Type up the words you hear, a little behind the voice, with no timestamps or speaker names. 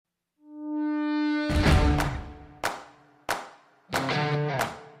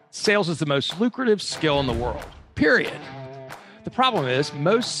Sales is the most lucrative skill in the world, period. The problem is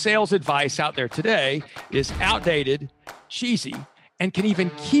most sales advice out there today is outdated, cheesy, and can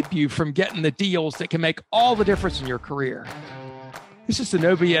even keep you from getting the deals that can make all the difference in your career. This is the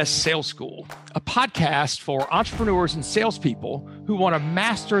No BS Sales School, a podcast for entrepreneurs and salespeople who want to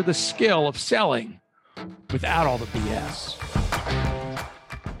master the skill of selling without all the BS.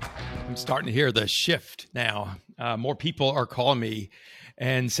 I'm starting to hear the shift now. More people are calling me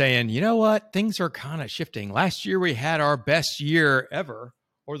and saying, you know what, things are kind of shifting. Last year we had our best year ever,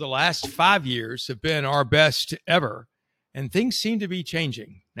 or the last 5 years have been our best ever. And things seem to be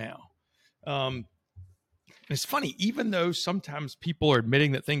changing now. It's funny, even though sometimes people are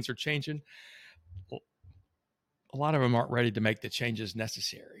admitting that things are changing, a lot of them aren't ready to make the changes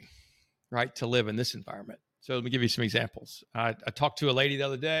necessary, right, to live in this environment. So let me give you some examples. I talked to a lady the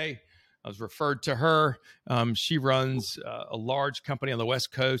other day. I was referred to her. She runs a large company on the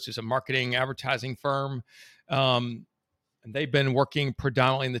West Coast. It's a marketing advertising firm. And they've been working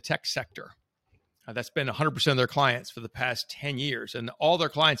predominantly in the tech sector. That's been 100% of their clients for the past 10 years. And all their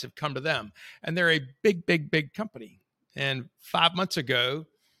clients have come to them. And they're a big, big, big company. And 5 months ago,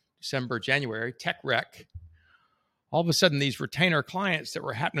 December, January, Tech Wreck, all of a sudden these retainer clients that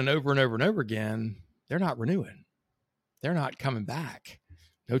were happening over and over and over again, they're not renewing. They're not coming back.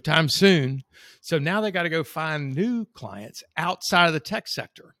 No time soon. So now they got to go find new clients outside of the tech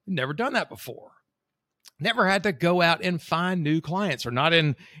sector. Never done that before. Never had to go out and find new clients, or not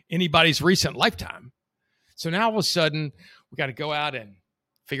in anybody's recent lifetime. So now all of a sudden we got to go out and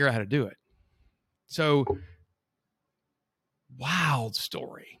figure out how to do it. So wild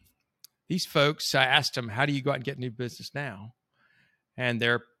story. These folks, I asked them, how do you go out and get new business now? And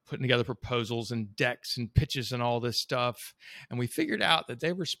they're putting together proposals and decks and pitches and all this stuff. And we figured out that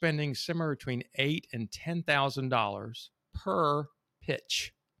they were spending somewhere between $8,000 and $10,000 per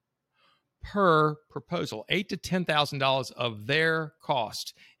pitch, per proposal, $8,000 to $10,000 of their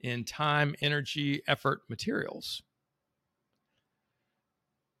cost in time, energy, effort, materials.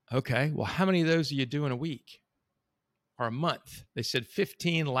 Okay, well, how many of those are you doing a week or a month? They said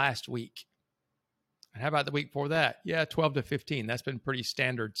 15 last week. And how about the week before that? Yeah, 12 to 15. That's been pretty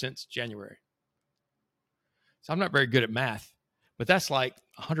standard since January. So I'm not very good at math, but that's like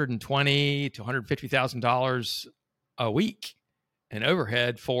 $120,000 to $150,000 a week in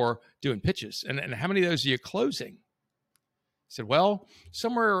overhead for doing pitches. And how many of those are you closing? I said, well,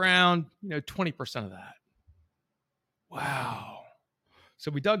 somewhere around 20% of that. Wow.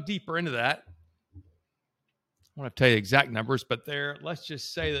 So we dug deeper into that. I want to tell you exact numbers, but let's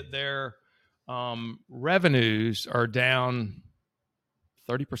just say that their revenues are down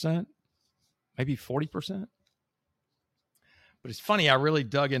 30%, maybe 40%. But it's funny, I really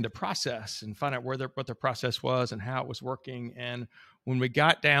dug into process and found out what their process was and how it was working. And when we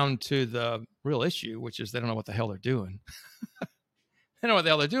got down to the real issue, which is they don't know what the hell they're doing. They don't know what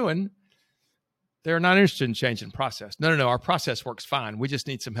the hell they're doing. They're not interested in changing process. No, our process works fine. We just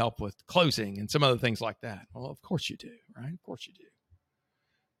need some help with closing and some other things like that. Well, of course you do, right? Of course you do.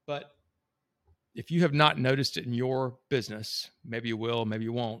 But if you have not noticed it in your business, maybe you will, maybe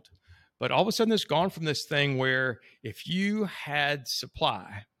you won't. But all of a sudden it's gone from this thing where if you had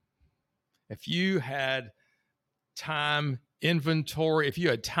supply, if you had time, inventory, if you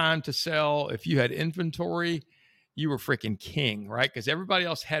had time to sell, if you had inventory, you were freaking king, right? Because everybody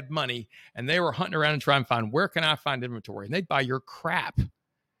else had money and they were hunting around and trying to find, where can I find inventory? And they'd buy your crap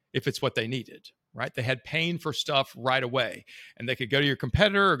if it's what they needed. Right? They had paying for stuff right away, and they could go to your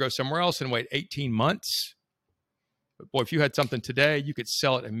competitor or go somewhere else and wait 18 months. But boy, if you had something today, you could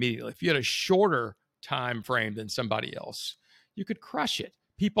sell it immediately. If you had a shorter time frame than somebody else, you could crush it.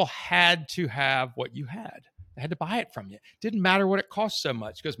 People had to have what you had. They had to buy it from you. It didn't matter what it cost so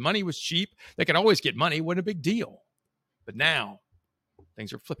much because money was cheap. They could always get money. It wasn't a big deal. But now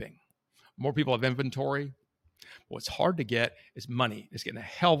things are flipping. More people have inventory. What's hard to get is money. It's getting a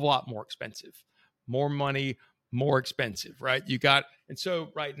hell of a lot more expensive. More money, more expensive, right? And so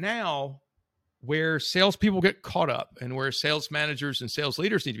right now, where salespeople get caught up and where sales managers and sales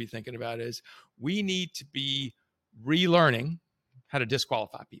leaders need to be thinking about is we need to be relearning how to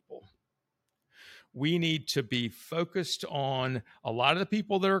disqualify people. We need to be focused on a lot of the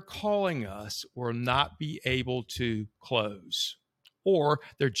people that are calling us will not be able to close, or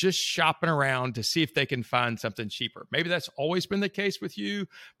they're just shopping around to see if they can find something cheaper. Maybe that's always been the case with you,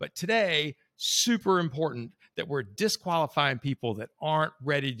 but today, super important that we're disqualifying people that aren't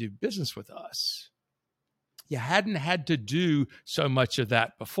ready to do business with us. You hadn't had to do so much of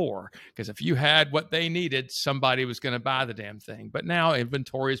that before, because if you had what they needed, somebody was going to buy the damn thing. But now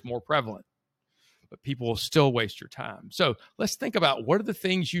inventory is more prevalent. but people will still waste your time. So let's think about what are the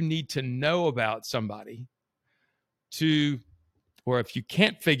things you need to know about somebody or if you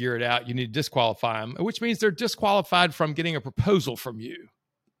can't figure it out, you need to disqualify them, which means they're disqualified from getting a proposal from you,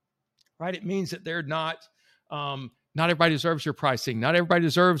 right? It means that they're not everybody deserves your pricing. Not everybody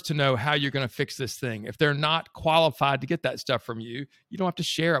deserves to know how you're going to fix this thing. If they're not qualified to get that stuff from you, you don't have to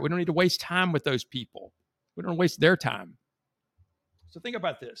share it. We don't need to waste time with those people. We don't waste their time. So think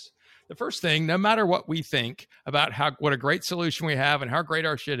about this. The first thing, no matter what we think about what a great solution we have and how great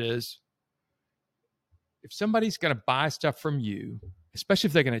our shit is, if somebody's going to buy stuff from you, especially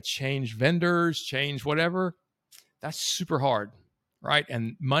if they're going to change vendors, change whatever, that's super hard, right?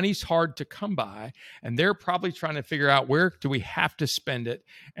 And money's hard to come by, and they're probably trying to figure out where do we have to spend it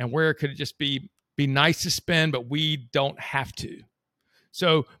and where could it just be nice to spend, but we don't have to.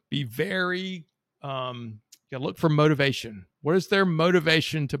 So be very, look for motivation. What is their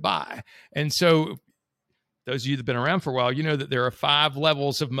motivation to buy? And so those of you that have been around for a while, you know that there are 5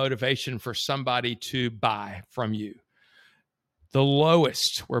 levels of motivation for somebody to buy from you. The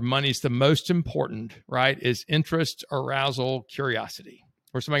lowest, where money's the most important, right, is interest, arousal, curiosity.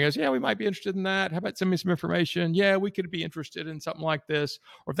 Where somebody goes, yeah, we might be interested in that. How about send me some information? Yeah, we could be interested in something like this.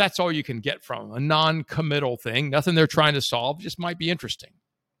 Or if that's all you can get from them, a non-committal thing, nothing they're trying to solve, just might be interesting.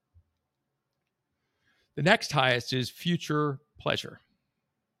 The next highest is future pleasure.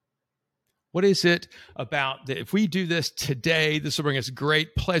 What is it about that if we do this today, this will bring us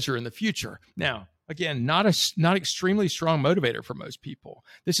great pleasure in the future? Now, again, not extremely strong motivator for most people.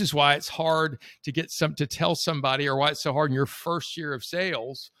 This is why it's hard to tell somebody, or why it's so hard in your first year of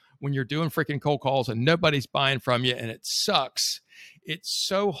sales when you're doing freaking cold calls and nobody's buying from you and it sucks. It's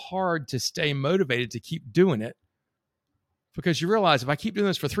so hard to stay motivated to keep doing it because you realize if I keep doing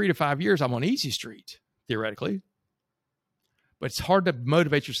this for 3 to 5 years, I'm on easy street, theoretically. But it's hard to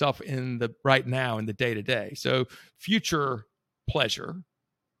motivate yourself in the right now, in the day-to-day. So future pleasure,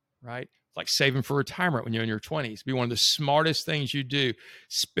 right? It's like saving for retirement when you're in your 20s. Be one of the smartest things you do.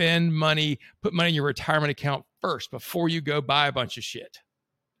 Spend money, put money in your retirement account first before you go buy a bunch of shit,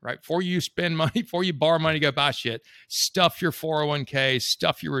 right? Before you spend money, before you borrow money to go buy shit, stuff your 401k,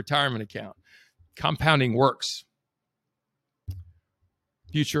 stuff your retirement account. Compounding works.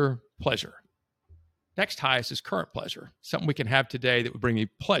 Future pleasure. Next highest is current pleasure, something we can have today that would bring me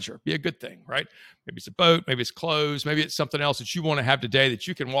pleasure, be a good thing, right? Maybe it's a boat, maybe it's clothes, maybe it's something else that you want to have today that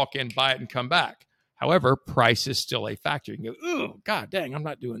you can walk in, buy it, and come back. However, price is still a factor. You can go, oh, God dang, I'm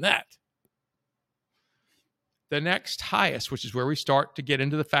not doing that. The next highest, which is where we start to get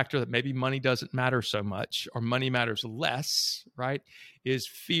into the factor that maybe money doesn't matter so much or money matters less, right, is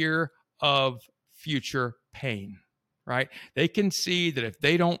fear of future pain. Right? They can see that if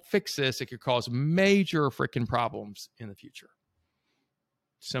they don't fix this, it could cause major freaking problems in the future.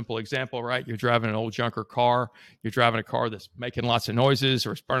 Simple example, right? You're driving an old junker car. You're driving a car that's making lots of noises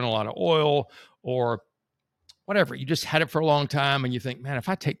or it's burning a lot of oil or whatever. You just had it for a long time and you think, man, if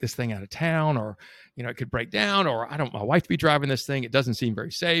I take this thing out of town or, it could break down or I don't want my wife to be driving this thing. It doesn't seem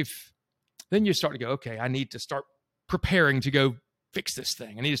very safe. Then you start to go, okay, I need to start preparing to go fix this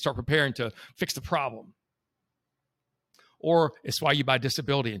thing. I need to start preparing to fix the problem. Or it's why you buy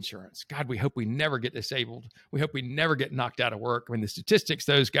disability insurance. God, we hope we never get disabled. We hope we never get knocked out of work. I mean, the statistics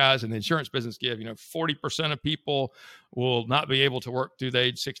those guys in the insurance business give, 40% of people will not be able to work through the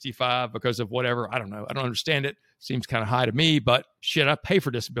age 65 because of whatever. I don't know. I don't understand it. Seems kind of high to me, but shit, I pay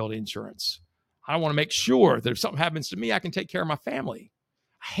for disability insurance. I want to make sure that if something happens to me, I can take care of my family.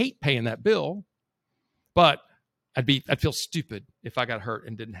 I hate paying that bill, but I'd feel stupid if I got hurt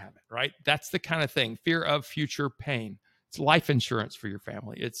and didn't have it, right? That's the kind of thing. Fear of future pain. It's life insurance for your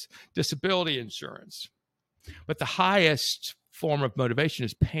family. It's disability insurance. But the highest form of motivation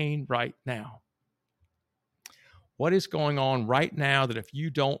is pain right now. What is going on right now that if you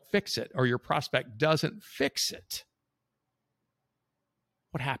don't fix it or your prospect doesn't fix it,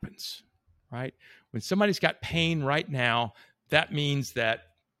 what happens, right? When somebody's got pain right now, that means that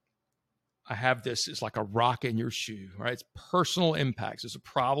I have this, it's like a rock in your shoe, right? It's personal impacts. There's a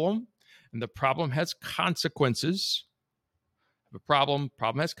problem, and the problem has consequences. The problem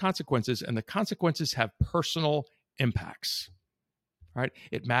has consequences, and the consequences have personal impacts, right?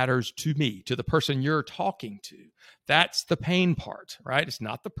 It matters to me, to the person you're talking to. That's the pain part, right? It's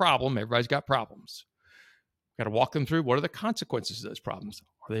not the problem. Everybody's got problems. Got to walk them through. What are the consequences of those problems?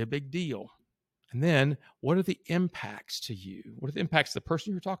 Are they a big deal? And then what are the impacts to you? What are the impacts to the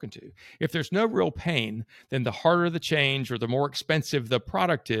person you're talking to? If there's no real pain, then the harder the change or the more expensive the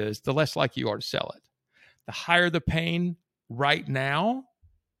product is, the less likely you are to sell it. The higher the pain right now,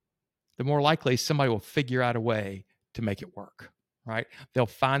 the more likely somebody will figure out a way to make it work. right? They'll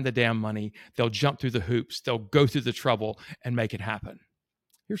find the damn money. They'll jump through the hoops. They'll go through the trouble and make it happen.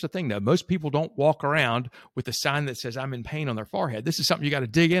 Here's the thing, though. Most people don't walk around with a sign that says, I'm in pain on their forehead. This is something you got to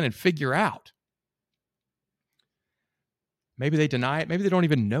dig in and figure out. Maybe they deny it. Maybe they don't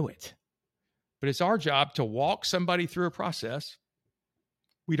even know it. But it's our job to walk somebody through a process.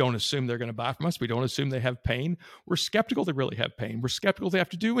 We don't assume they're going to buy from us. We don't assume they have pain. We're skeptical they really have pain. We're skeptical they have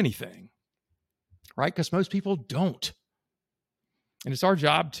to do anything, right? Because most people don't. And it's our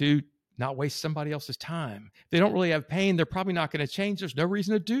job to not waste somebody else's time. If they don't really have pain, they're probably not going to change. There's no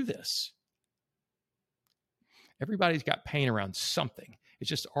reason to do this. Everybody's got pain around something. It's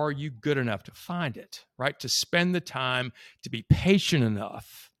just, are you good enough to find it, right? To spend the time, to be patient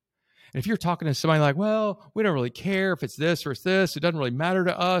enough. And if you're talking to somebody like, well, we don't really care if it's this or it's this, it doesn't really matter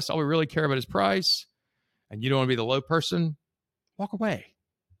to us. All we really care about is price. And you don't want to be the low person, walk away.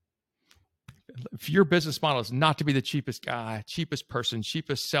 If your business model is not to be the cheapest guy, cheapest person,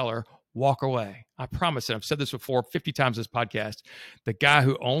 cheapest seller, walk away. I promise, and I've said this before 50 times in this podcast, the guy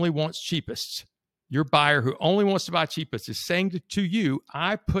who only wants cheapest, your buyer who only wants to buy cheapest, is saying to you,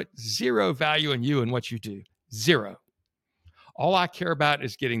 I put zero value in you and what you do. Zero. All I care about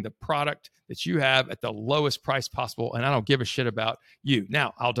is getting the product that you have at the lowest price possible, and I don't give a shit about you.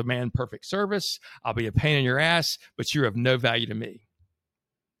 Now, I'll demand perfect service. I'll be a pain in your ass, but you're of no value to me.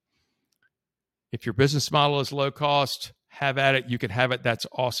 If your business model is low cost, have at it. You can have it. That's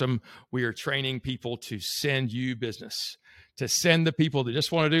awesome. We are training people to send you business, to send the people that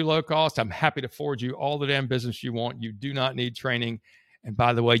just want to do low cost. I'm happy to forward you all the damn business you want. You do not need training. And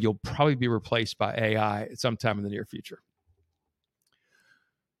by the way, you'll probably be replaced by AI at some time in the near future.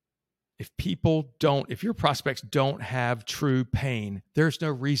 If your prospects don't have true pain, there's no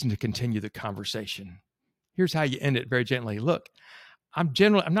reason to continue the conversation. Here's how you end it very gently. Look, I'm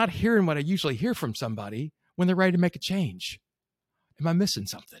not hearing what I usually hear from somebody when they're ready to make a change. Am I missing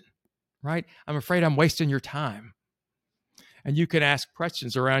something? Right? I'm afraid I'm wasting your time. And you can ask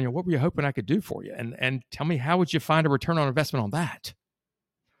questions around, what were you hoping I could do for you? And tell me, how would you find a return on investment on that?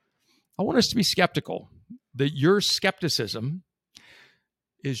 I want us to be skeptical. That your skepticism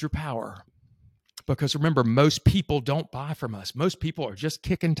is your power. Because remember, most people don't buy from us. Most people are just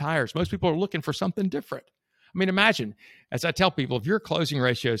kicking tires. Most people are looking for something different. I mean, imagine, as I tell people, if your closing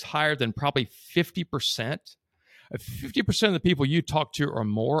ratio is higher than probably 50%, if 50% of the people you talk to or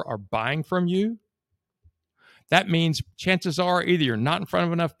more are buying from you, that means chances are either you're not in front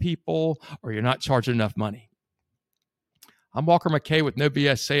of enough people or you're not charging enough money. I'm Walker McKay with No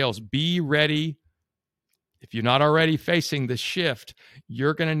BS Sales. Be ready. If you're not already facing the shift,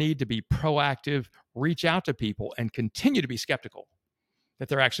 you're going to need to be proactive, reach out to people, and continue to be skeptical that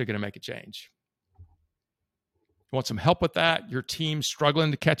they're actually going to make a change. You want some help with that? Your team's struggling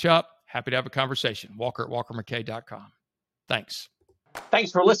to catch up? Happy to have a conversation. Walker at walkermckay.com. Thanks.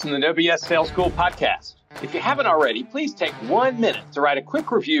 Thanks for listening to the No BS Sales School podcast. If you haven't already, please take 1 minute to write a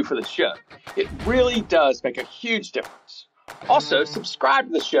quick review for the show. It really does make a huge difference. Also, subscribe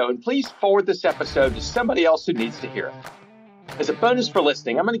to the show and please forward this episode to somebody else who needs to hear it. As a bonus for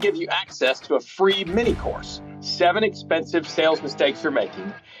listening, I'm going to give you access to a free mini course, 7 expensive sales mistakes you're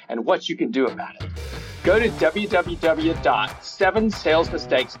making and what you can do about it. Go to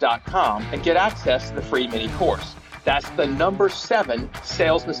www.7salesmistakes.com and get access to the free mini course. That's the number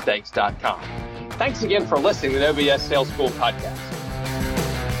 7salesmistakes.com. Thanks again for listening to the No BS Sales School podcast.